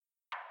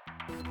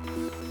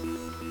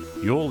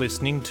You're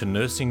listening to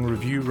Nursing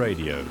Review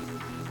Radio.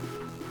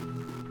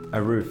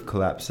 A roof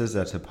collapses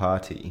at a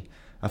party,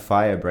 a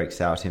fire breaks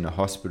out in a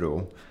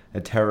hospital,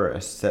 a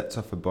terrorist sets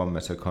off a bomb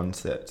at a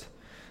concert.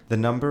 The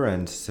number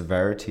and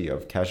severity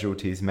of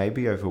casualties may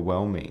be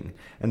overwhelming,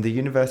 and the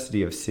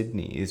University of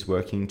Sydney is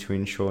working to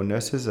ensure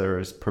nurses are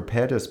as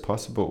prepared as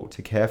possible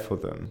to care for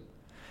them.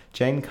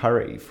 Jane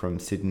Currie from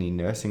Sydney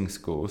Nursing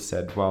School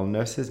said while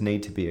nurses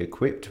need to be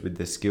equipped with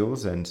the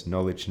skills and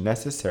knowledge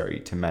necessary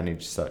to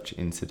manage such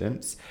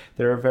incidents,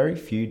 there are very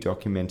few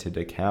documented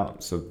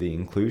accounts of the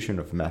inclusion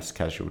of mass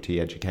casualty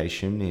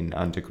education in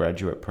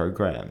undergraduate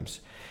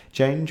programs.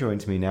 Jane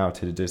joins me now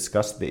to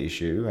discuss the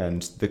issue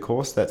and the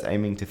course that's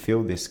aiming to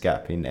fill this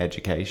gap in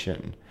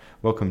education.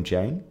 Welcome,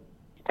 Jane.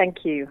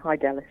 Thank you. Hi,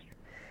 Dallas.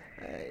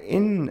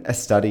 In a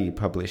study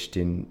published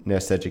in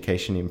Nurse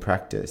Education in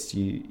Practice,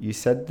 you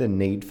said the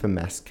need for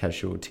mass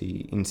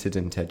casualty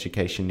incident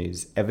education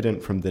is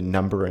evident from the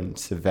number and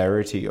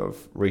severity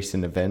of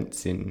recent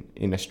events in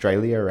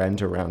Australia and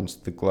around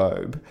the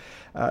globe.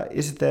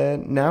 Is there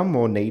now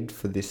more need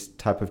for this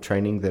type of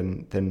training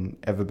than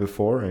ever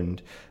before?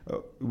 And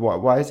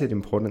why is it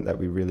important that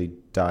we really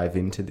dive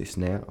into this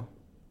now?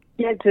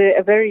 Yeah, it's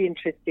a very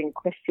interesting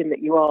question that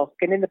you ask.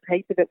 And in the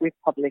paper that we've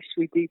published,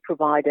 we do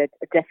provide a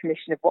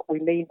definition of what we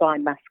mean by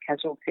mass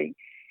casualty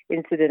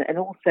incident and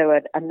also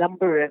a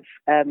number of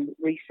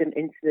recent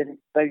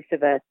incidents, both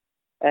of a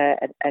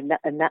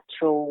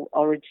natural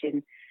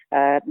origin,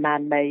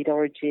 man-made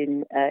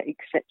origin,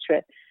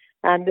 etc.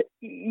 And,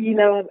 you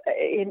know,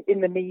 in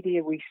the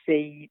media, we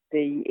see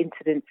the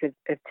incidents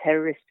of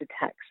terrorist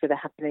attacks that are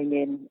happening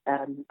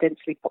in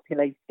densely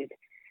populated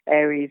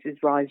areas is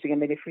rising. I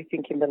mean, if we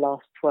think in the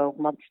last 12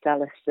 months,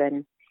 Dallas,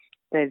 then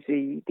there's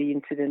the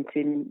incident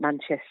in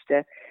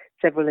Manchester,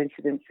 several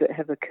incidents that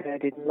have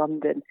occurred in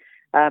London.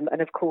 And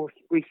of course,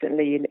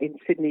 recently in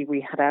Sydney, we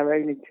had our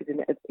own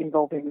incident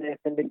involving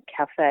the Link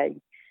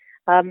Cafe.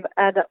 And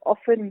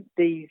often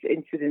these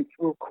incidents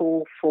will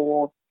call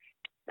for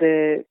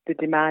the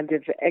demand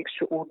of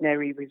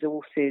extraordinary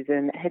resources,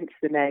 and hence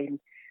the name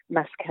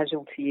mass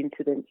casualty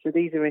incidents. So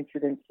these are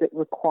incidents that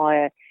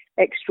require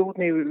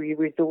extraordinary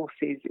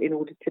resources in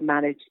order to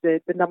manage the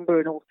number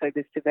and also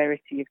the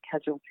severity of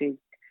casualties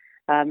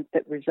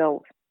that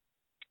result.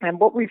 And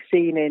what we've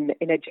seen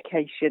in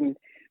education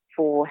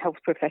for health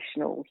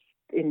professionals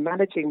in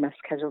managing mass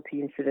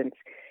casualty incidents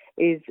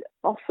is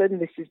often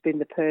this has been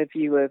the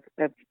purview of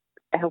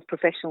health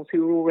professionals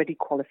who are already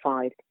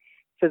qualified.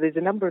 So there's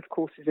a number of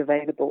courses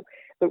available,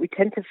 but we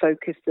tend to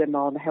focus them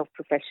on health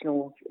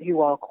professionals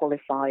who are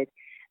qualified,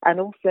 and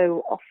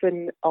also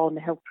often on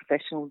health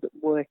professionals that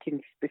work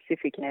in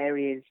specific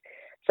areas,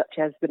 such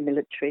as the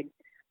military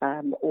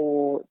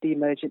or the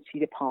emergency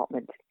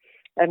department.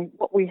 And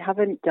what we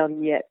haven't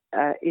done yet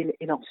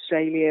in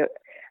Australia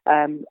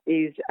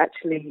is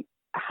actually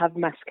have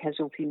mass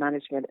casualty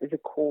management as a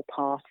core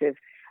part of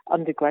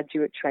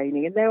undergraduate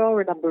training. And there are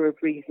a number of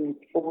reasons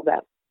for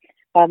that.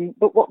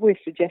 But what we're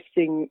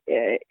suggesting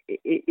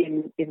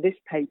in this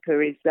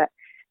paper is that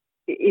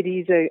it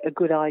is a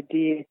good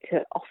idea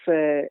to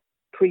offer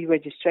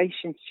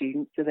pre-registration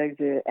students, so those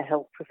are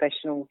health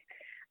professionals,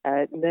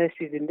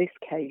 nurses in this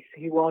case,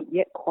 who aren't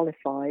yet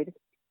qualified,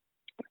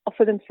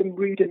 offer them some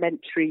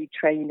rudimentary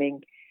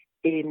training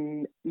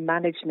in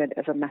management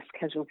of a mass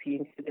casualty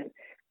incident.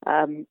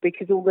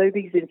 Because although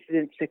these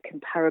incidents are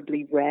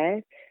comparably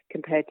rare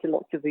compared to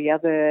lots of the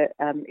other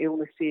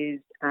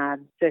illnesses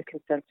and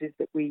circumstances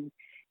that we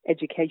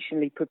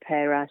educationally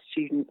prepare our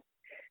students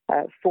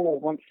for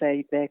once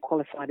they're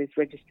qualified as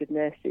registered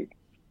nurses,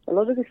 a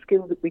lot of the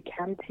skills that we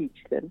can teach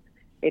them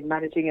in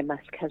managing a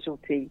mass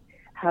casualty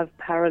have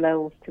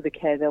parallels to the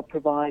care they'll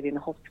provide in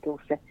a hospital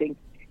setting,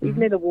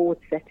 even in a ward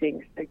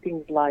setting. So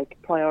things like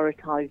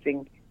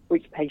prioritising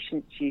which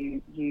patients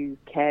you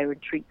care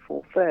and treat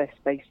for first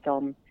based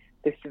on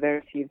the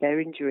severity of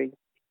their injury,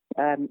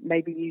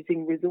 maybe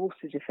using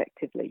resources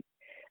effectively,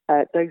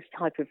 those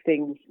type of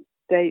things.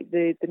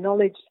 The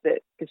knowledge that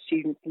the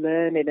students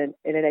learn in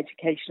an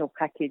educational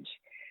package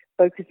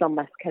focused on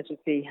mass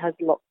casualty has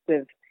lots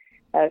of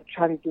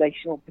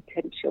translational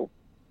potential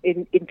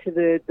into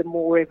the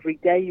more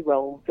everyday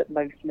roles that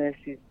most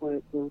nurses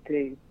will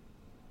do.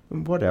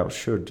 What else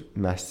should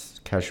mass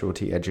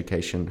casualty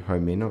education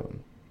home in on?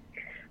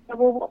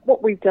 Well,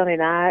 what we've done in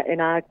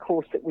our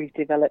course that we've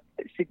developed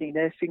at Sydney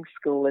Nursing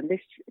School, and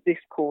this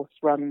course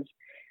runs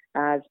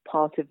as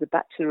part of the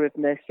Bachelor of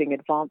Nursing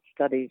Advanced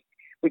Studies,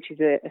 which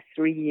is a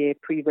 3-year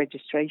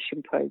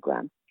pre-registration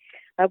program.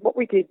 What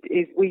we did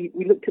is we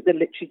looked at the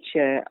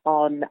literature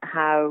on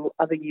how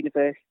other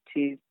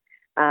universities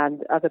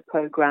and other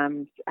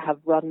programs have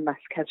run mass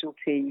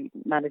casualty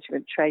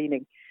management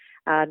training.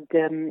 And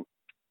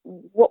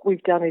what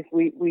we've done is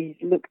we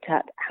looked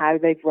at how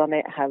they've run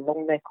it, how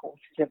long their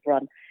courses have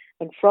run.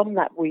 And from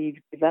that, we've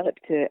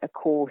developed a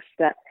course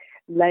that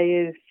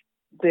layers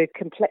the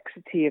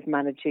complexity of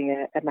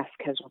managing a mass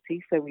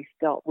casualty. So we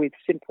start with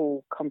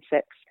simple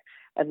concepts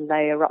and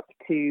layer up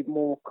to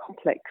more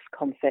complex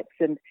concepts.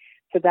 And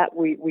for that,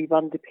 we've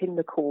underpinned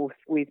the course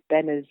with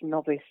Benner's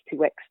novice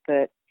to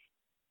expert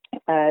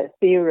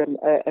theorem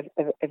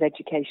of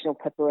educational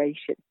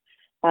preparation.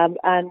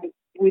 And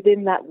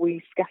within that,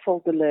 we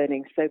scaffold the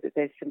learning so that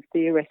there's some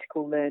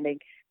theoretical learning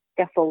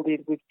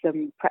scaffolded with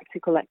some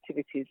practical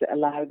activities that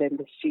allow then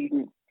the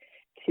students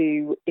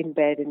to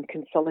embed and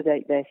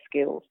consolidate their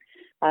skills.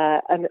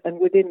 And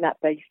within that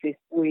basis,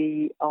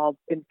 we are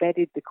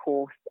embedded the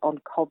course on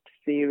Cobb's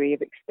theory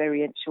of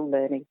experiential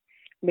learning,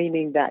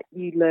 meaning that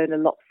you learn a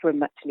lot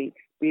from actually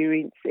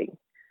experiencing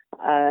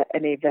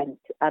an event.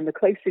 And the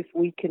closest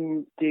we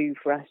can do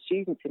for our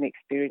students in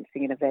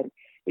experiencing an event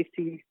is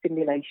to use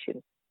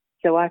simulation.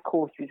 So our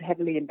course is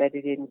heavily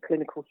embedded in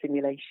clinical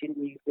simulation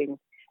using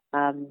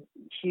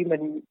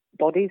human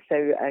bodies,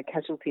 so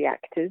casualty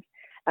actors,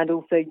 and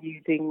also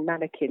using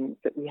mannequins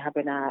that we have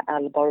in our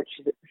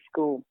laboratories at the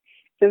school.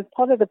 So as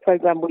part of the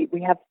program,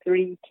 we have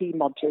 3 key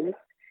modules,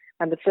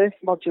 and the first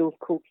module is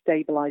called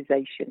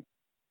stabilization.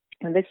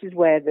 And this is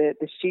where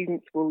the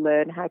students will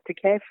learn how to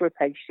care for a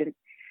patient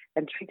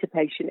and treat a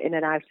patient in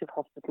an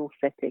out-of-hospital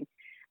setting.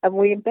 And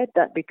we embed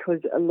that because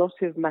a lot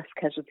of mass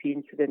casualty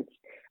incidents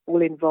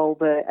will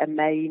involve a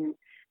main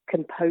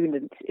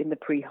component in the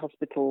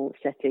pre-hospital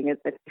setting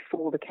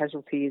before the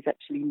casualty is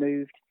actually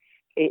moved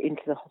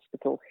into the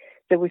hospital.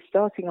 So we're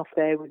starting off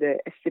there with a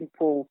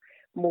simple,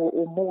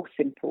 more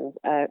simple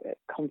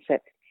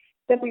concept.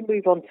 Then we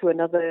move on to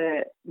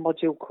another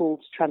module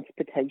called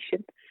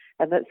transportation,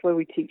 and that's where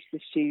we teach the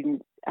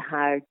students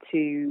how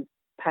to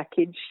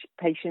package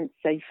patients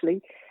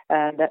safely.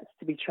 That's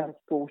to be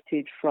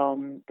transported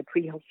from the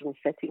pre-hospital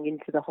setting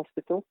into the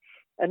hospital,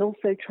 and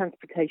also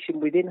transportation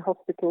within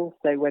hospital.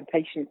 So when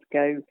patients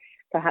go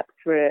perhaps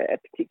for a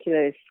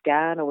particular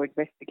scan or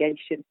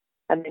investigation,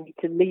 and they need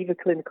to leave a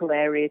clinical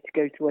area to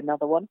go to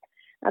another one,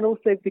 and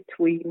also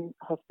between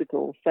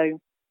hospitals. So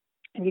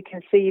you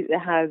can see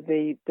how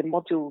the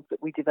modules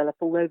that we develop,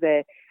 although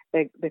they're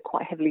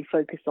quite heavily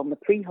focused on the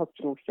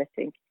pre-hospital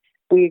setting,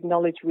 we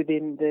acknowledge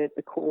within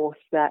the course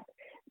that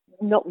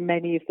not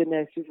many of the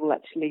nurses will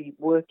actually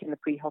work in the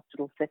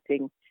pre-hospital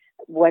setting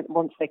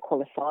once they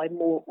qualify.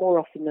 More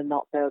often than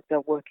not,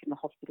 they'll work in the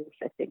hospital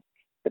setting.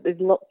 But there's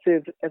lots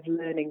of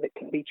learning that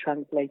can be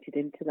translated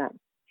into that.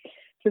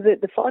 So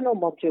the final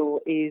module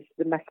is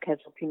the mass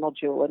casualty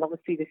module, and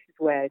obviously this is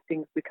where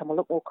things become a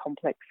lot more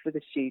complex for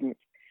the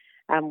students,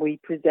 and we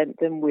present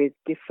them with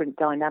different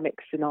dynamic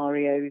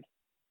scenarios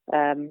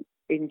in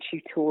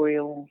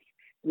tutorials,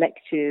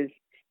 lectures,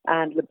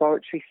 and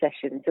laboratory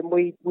sessions, and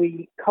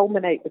we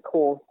culminate the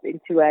course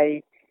into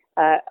a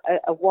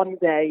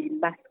one-day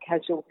mass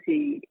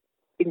casualty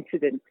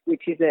incident,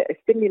 which is a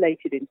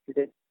simulated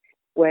incident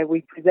where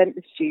we present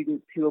the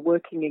students who are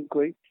working in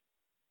groups.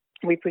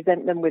 We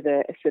present them with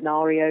a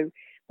scenario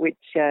which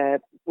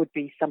would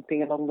be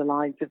something along the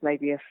lines of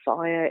maybe a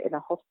fire in a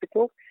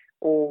hospital,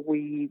 or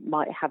we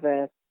might have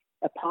a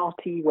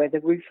party where the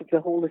roof of the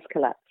hall has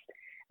collapsed.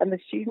 And the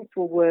students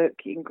will work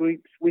in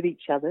groups with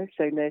each other,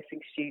 so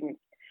nursing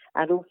students,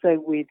 and also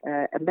with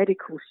a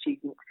medical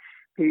student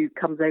who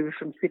comes over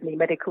from Sydney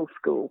Medical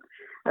School.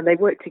 And they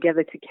work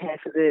together to care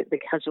for the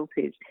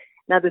casualties.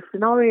 Now, the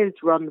scenarios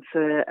run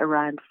for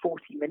around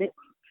 40 minutes.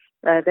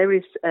 There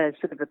is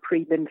sort of a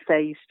prelim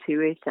phase to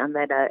it, and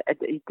then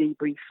a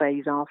debrief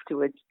phase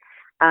afterwards.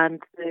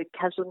 And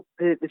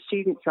the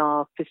students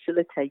are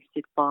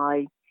facilitated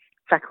by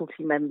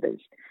faculty members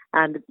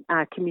and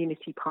our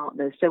community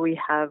partners. So we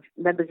have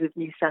members of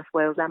New South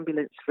Wales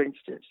Ambulance, for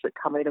instance, that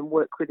come in and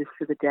work with us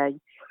for the day.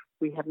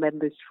 We have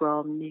members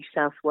from New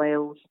South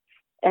Wales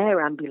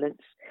Air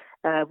Ambulance.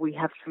 We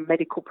have some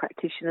medical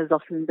practitioners.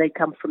 Often they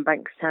come from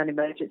Bankstown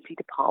Emergency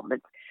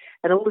Department.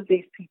 And all of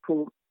these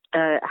people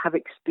have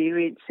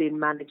experience in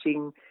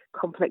managing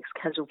complex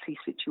casualty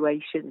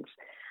situations,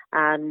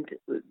 and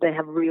they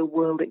have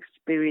real-world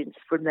experience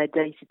from their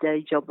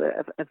day-to-day job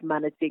of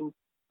managing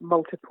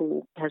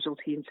multiple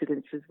casualty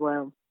incidents as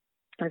well.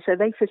 And so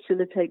they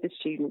facilitate the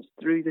students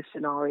through the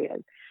scenario,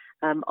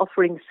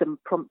 offering some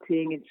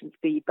prompting and some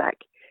feedback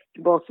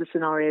whilst the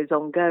scenario is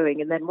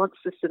ongoing. And then once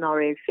the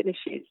scenario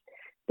finishes,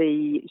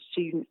 the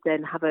students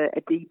then have a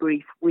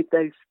debrief with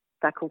those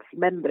faculty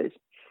members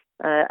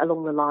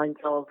along the lines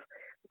of,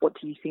 what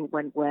do you think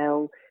went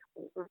well?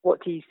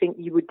 What do you think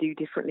you would do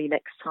differently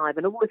next time?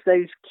 And all of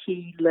those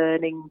key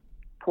learning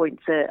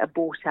points are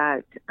brought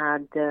out,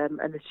 and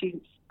the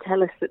students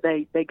tell us that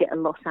they get a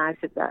lot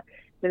out of that.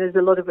 And there's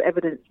a lot of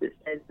evidence that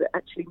says that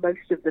actually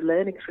most of the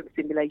learning from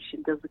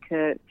simulation does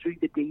occur through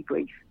the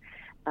debrief,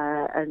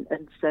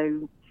 and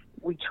so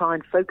we try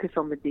and focus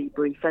on the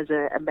debrief as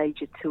a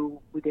major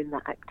tool within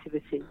that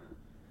activity.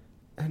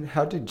 And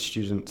how did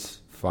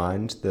students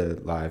find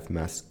the live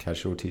mass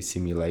casualty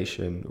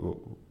simulation?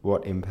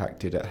 What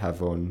impact did it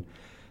have on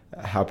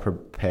how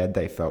prepared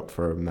they felt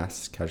for a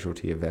mass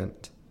casualty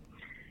event?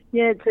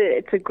 Yeah,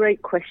 it's a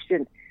great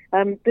question.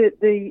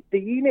 The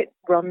unit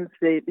runs,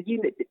 the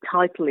unit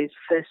title is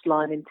First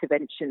Line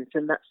Interventions,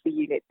 and that's the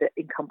unit that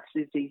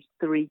encompasses these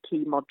 3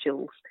 key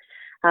modules.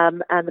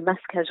 And the mass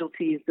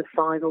casualty is the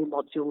final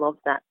module of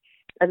that.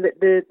 And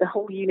the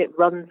whole unit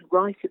runs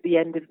right at the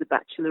end of the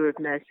Bachelor of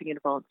Nursing and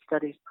Advanced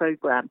Studies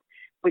programme,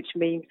 which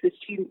means the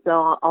students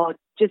are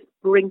just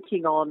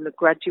brinking on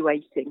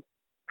graduating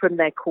from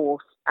their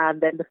course,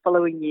 and then the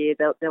following year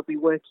they'll be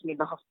working in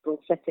the hospital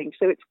setting.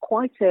 So it's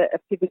quite a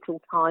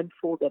pivotal time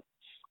for them.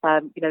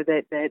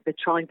 They're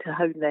trying to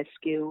hone their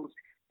skills,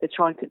 they're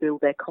trying to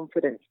build their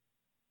confidence.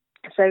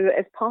 So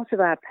as part of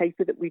our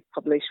paper that we've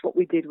published, what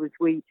we did was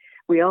we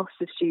asked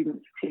the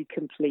students to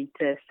complete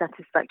a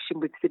satisfaction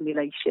with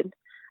simulation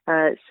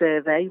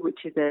survey, which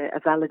is a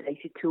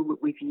validated tool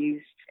that we've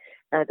used,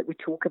 that we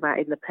talk about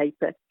in the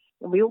paper.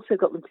 And we also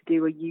got them to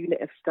do a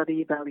unit of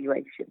study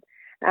evaluation.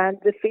 And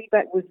the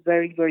feedback was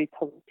very, very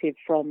positive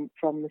from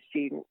the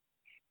students.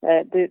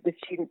 The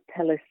students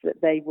tell us that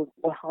they were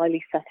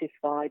highly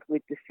satisfied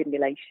with the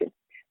simulation,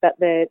 that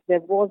there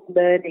was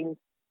learning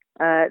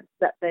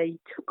that they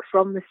took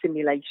from the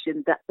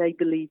simulation that they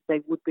believed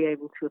they would be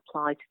able to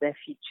apply to their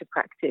future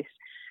practice.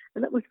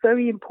 And that was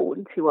very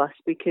important to us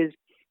because,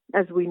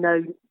 as we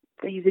know,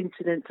 these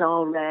incidents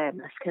are rare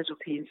mass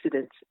casualty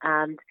incidents,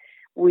 and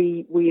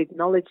we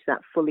acknowledged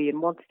that fully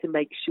and wanted to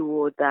make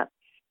sure that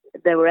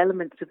there were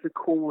elements of the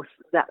course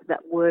that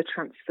were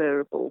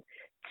transferable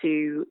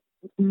to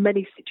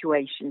many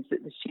situations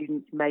that the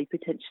students may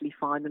potentially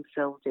find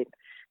themselves in.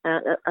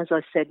 As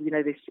I said,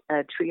 this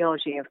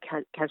triaging of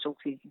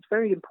casualties is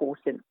very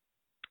important.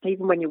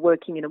 Even when you're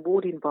working in a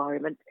ward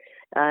environment,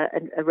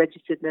 and a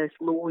registered nurse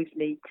will always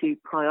need to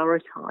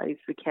prioritise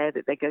the care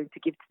that they're going to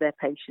give to their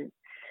patients.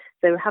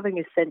 So having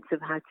a sense of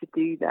how to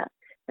do that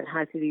and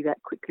how to do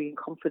that quickly and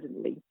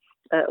confidently,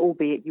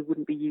 albeit you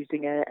wouldn't be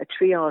using a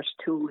triage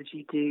tool as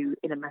you do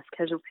in a mass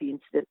casualty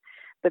incident,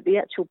 but the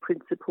actual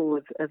principle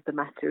of the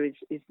matter is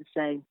the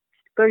same.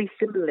 Very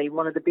similarly,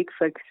 one of the big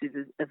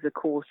focuses of the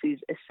course is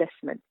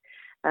assessment,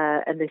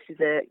 and this is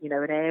an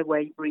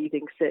airway,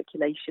 breathing,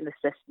 circulation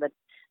assessment,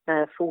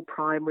 full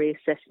primary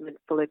assessment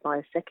followed by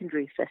a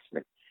secondary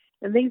assessment,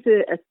 and these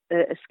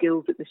are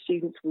skills that the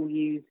students will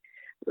use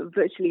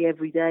virtually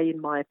every day, in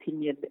my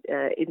opinion,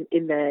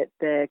 in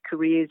their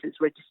careers as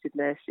registered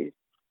nurses.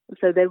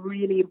 So they're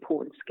really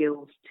important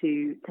skills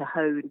to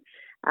hone.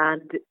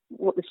 And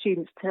what the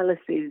students tell us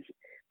is,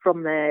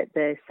 from their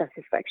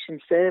satisfaction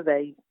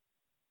surveys,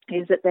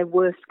 is that there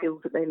were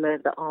skills that they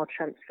learned that are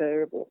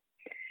transferable.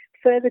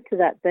 Further to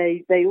that,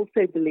 they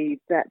also believe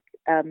that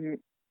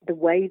the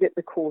way that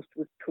the course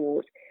was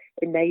taught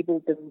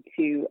enabled them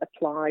to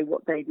apply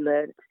what they'd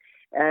learned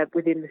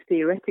within the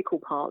theoretical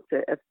parts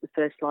of the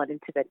first-line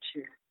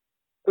intervention.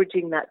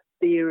 Bridging that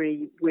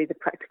theory with a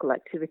practical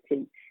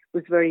activity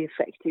was very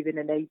effective in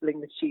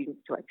enabling the students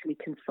to actually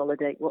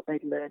consolidate what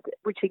they'd learned,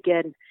 which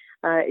again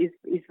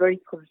is very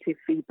positive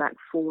feedback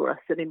for us,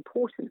 and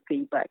important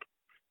feedback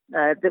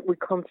that we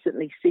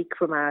constantly seek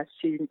from our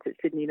students at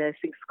Sydney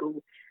Nursing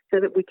School, so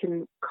that we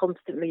can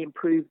constantly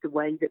improve the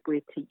way that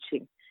we're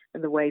teaching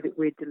and the way that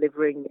we're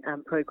delivering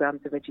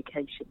programs of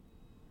education.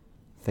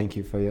 Thank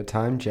you for your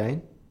time,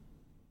 Jane.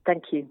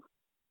 Thank you.